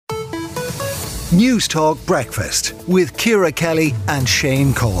News Talk Breakfast with Ciara Kelly and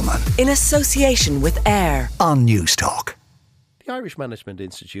Shane Coleman. In association with AIR on News Talk. The Irish Management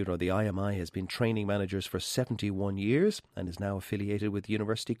Institute, or the IMI, has been training managers for 71 years and is now affiliated with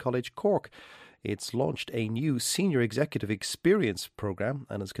University College Cork. It's launched a new Senior Executive Experience programme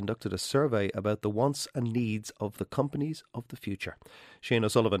and has conducted a survey about the wants and needs of the companies of the future. Shane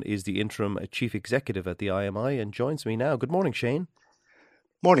O'Sullivan is the interim Chief Executive at the IMI and joins me now. Good morning, Shane.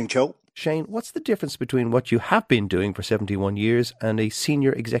 Morning, Joe. Shane, what's the difference between what you have been doing for 71 years and a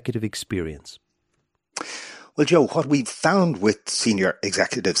Senior Executive Experience? Well, Joe, what we've found with senior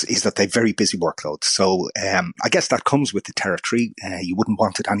executives is that they've very busy workloads. So I guess that comes with the territory. You wouldn't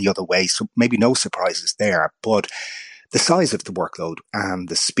want it any other way. So maybe no surprises there. But the size of the workload and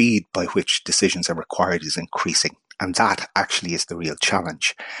the speed by which decisions are required is increasing. And that actually is the real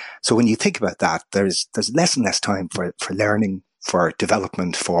challenge. So when you think about that, there's less and less time for learning, for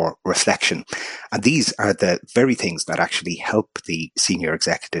development, for reflection. And these are the very things that actually help the senior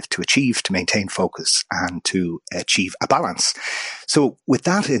executive to maintain focus and to achieve a balance. So with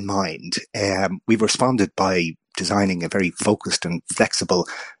that in mind, we've responded by designing a very focused and flexible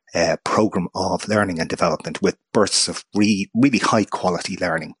program of learning and development with bursts of really high quality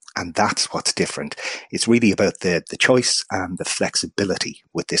learning. And that's what's different. It's really about the choice and the flexibility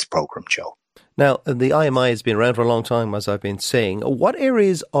with this program, Joe. Now, the IMI has been around for a long time, as I've been saying. What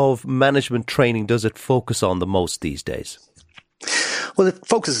areas of management training does it focus on the most these days? Well, it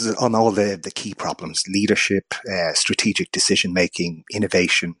focuses on all the key problems: leadership, strategic decision-making,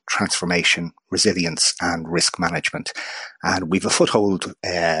 innovation, transformation, resilience and risk management. And we've a foothold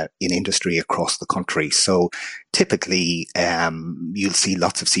in industry across the country. So typically, you'll see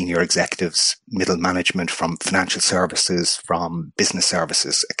lots of senior executives, middle management from financial services, from business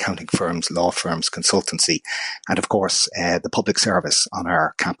services, accounting firms, law firms, consultancy, and of course, the public service on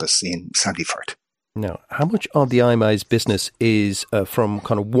our campus in Sandyford. Now, how much of the IMI's business is from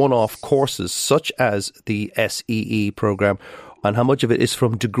kind of one-off courses such as the SEE programme, and how much of it is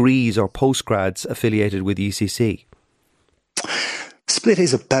from degrees or postgrads affiliated with UCC? Split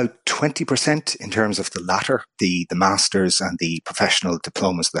is about 20% in terms of the latter, the masters and the professional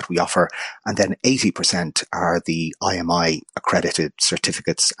diplomas that we offer, and then 80% are the IMI accredited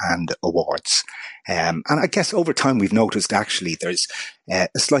certificates and awards. And I guess over time we've noticed actually there's a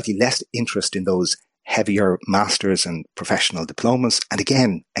slightly less interest in those heavier masters and professional diplomas. And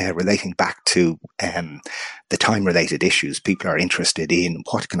again, relating back to the time-related issues, people are interested in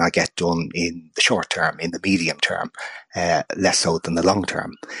what can I get done in the short term, in the medium term, less so than the long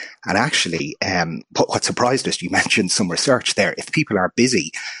term. And actually, what surprised us, you mentioned some research there, if people are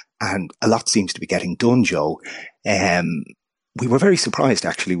busy and a lot seems to be getting done, Joe, we were very surprised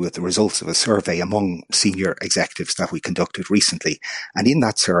actually with the results of a survey among senior executives that we conducted recently. And in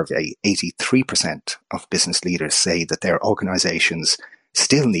that survey, 83% of business leaders say that their organizations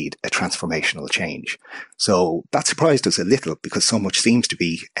still need a transformational change. So that surprised us a little because so much seems to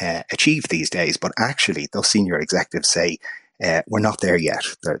be achieved these days. But actually, those senior executives say, we're not there yet.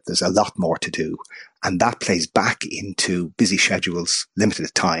 There's a lot more to do. And that plays back into busy schedules,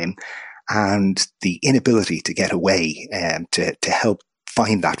 limited time, and the inability to get away to help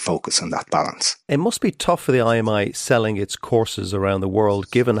find that focus and that balance. It must be tough for the IMI selling its courses around the world,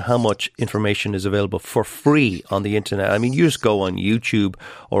 given how much information is available for free on the internet. I mean, you just go on YouTube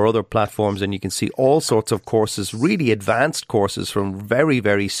or other platforms and you can see all sorts of courses, really advanced courses from very,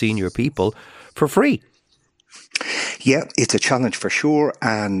 very senior people for free. Yeah, it's a challenge for sure.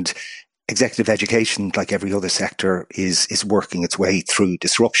 And executive education, like every other sector, is working its way through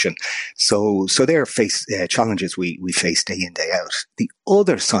disruption. So there are challenges we face day in, day out. The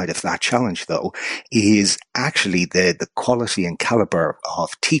other side of that challenge, though, is actually the quality and caliber of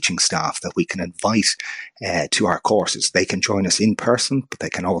teaching staff that we can invite to our courses. They can join us in person, but they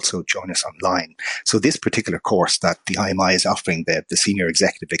can also join us online. So this particular course that the IMI is offering, the Senior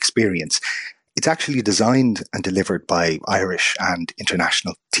Executive Experience, it's actually designed and delivered by Irish and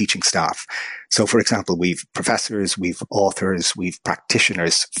international teaching staff. So, for example, we've professors, we've authors, we've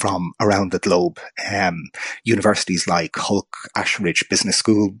practitioners from around the globe. Universities like Hull, Ashridge Business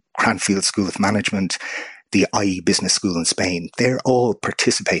School, Cranfield School of Management, the IE Business School in Spain, they're all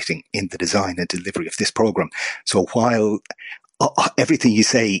participating in the design and delivery of this program. So while everything you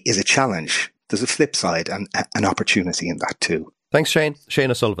say is a challenge, there's a flip side and an opportunity in that too. Thanks, Shane.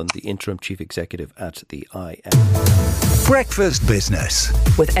 Shane O'Sullivan, the Interim Chief Executive at the IM. Breakfast Business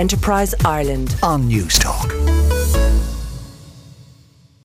with Enterprise Ireland on News Talk.